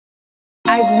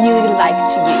I really like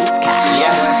to use cash.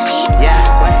 Yeah,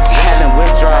 having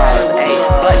withdrawals. Ayy,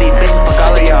 fuck these bitches, fuck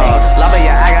all of y'all. Lava,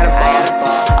 yeah, I got a ball.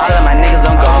 All of my niggas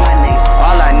on go.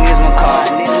 All our niggas won't call.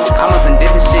 I'm on some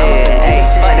different shit. Ayy,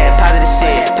 fuck that positive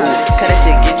shit. Cut that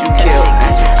shit, get you killed.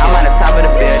 I'm on the top of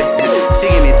the building.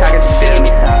 She get me talking, you feel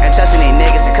me? And trusting these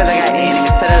niggas, cause I got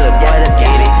enemies. Tell that little boy, let's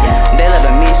get it. They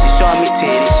loving me, she showing me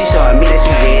titties. She showing me that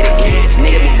she with it.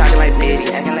 Nigga be talking like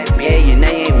bitches. Yeah, you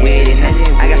know you ain't with it.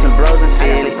 I got some bros and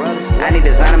feeling. I need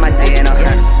design on my denim.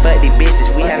 Fuck these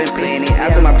bitches, we having plenty. I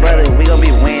told my brother we gon'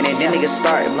 be winning. Them niggas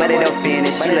start, but they don't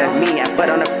finish. She left me, I fucked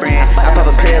on a friend. I pop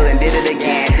a pill and did it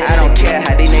again. I don't care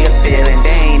how these niggas feeling.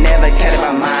 They ain't never cared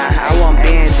about mine. I want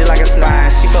being just like a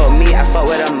spine. She fuck with me, I fuck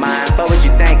with her mind. Fuck what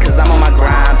you think, cause I'm on my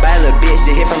grind. Bad little bitch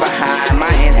to hit from behind. My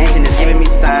intuition is giving me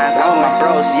signs. I want my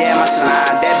bros, yeah, my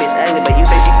slime. That bitch ugly, but you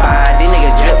think she fine. These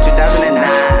niggas drip 2009.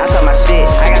 I talk my shit,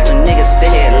 I got some niggas still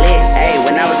here lit. Ayy,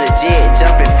 when I was a jit,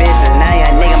 jumping fences. Now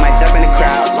y'all nigga might jump in the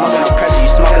crowd. Smoking on pressure,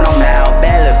 you smoking on mouth.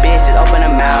 Bad little bitch, just open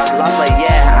her mouth. Lostboi,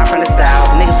 yeah, I'm from the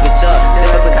south. Niggas switch up, just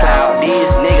for some clout.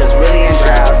 These niggas really in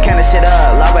droughts. Kinda shit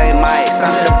up, Lostboi mic, sign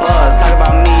to the buzz. Talk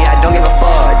about me, I don't give a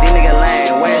fuck. These niggas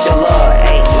lame, where's your love?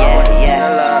 Ayy, yeah,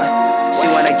 her love. She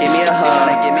wanna give me a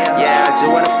hug. Yeah, I just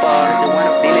wanna fuck.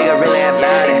 These niggas really ain't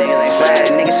about it.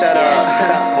 But nigga, shut up.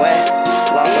 What?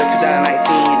 Lostboi 2019,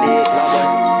 you dig?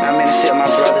 I'm in the shit with my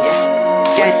brothers.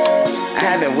 Yeah.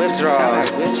 I having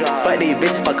withdrawals. Fuck these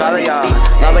bitches, fuck all of y'all.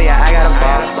 Lostboi, yeah, I got a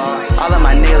ball. All of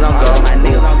my niggas on go.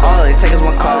 All it take is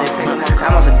one call.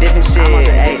 I'm on some different shit.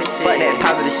 Ayy, fuck that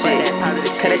positive shit.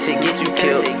 Cut that shit, get you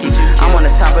killed. I'm on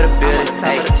the top of the building.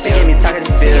 Ayy,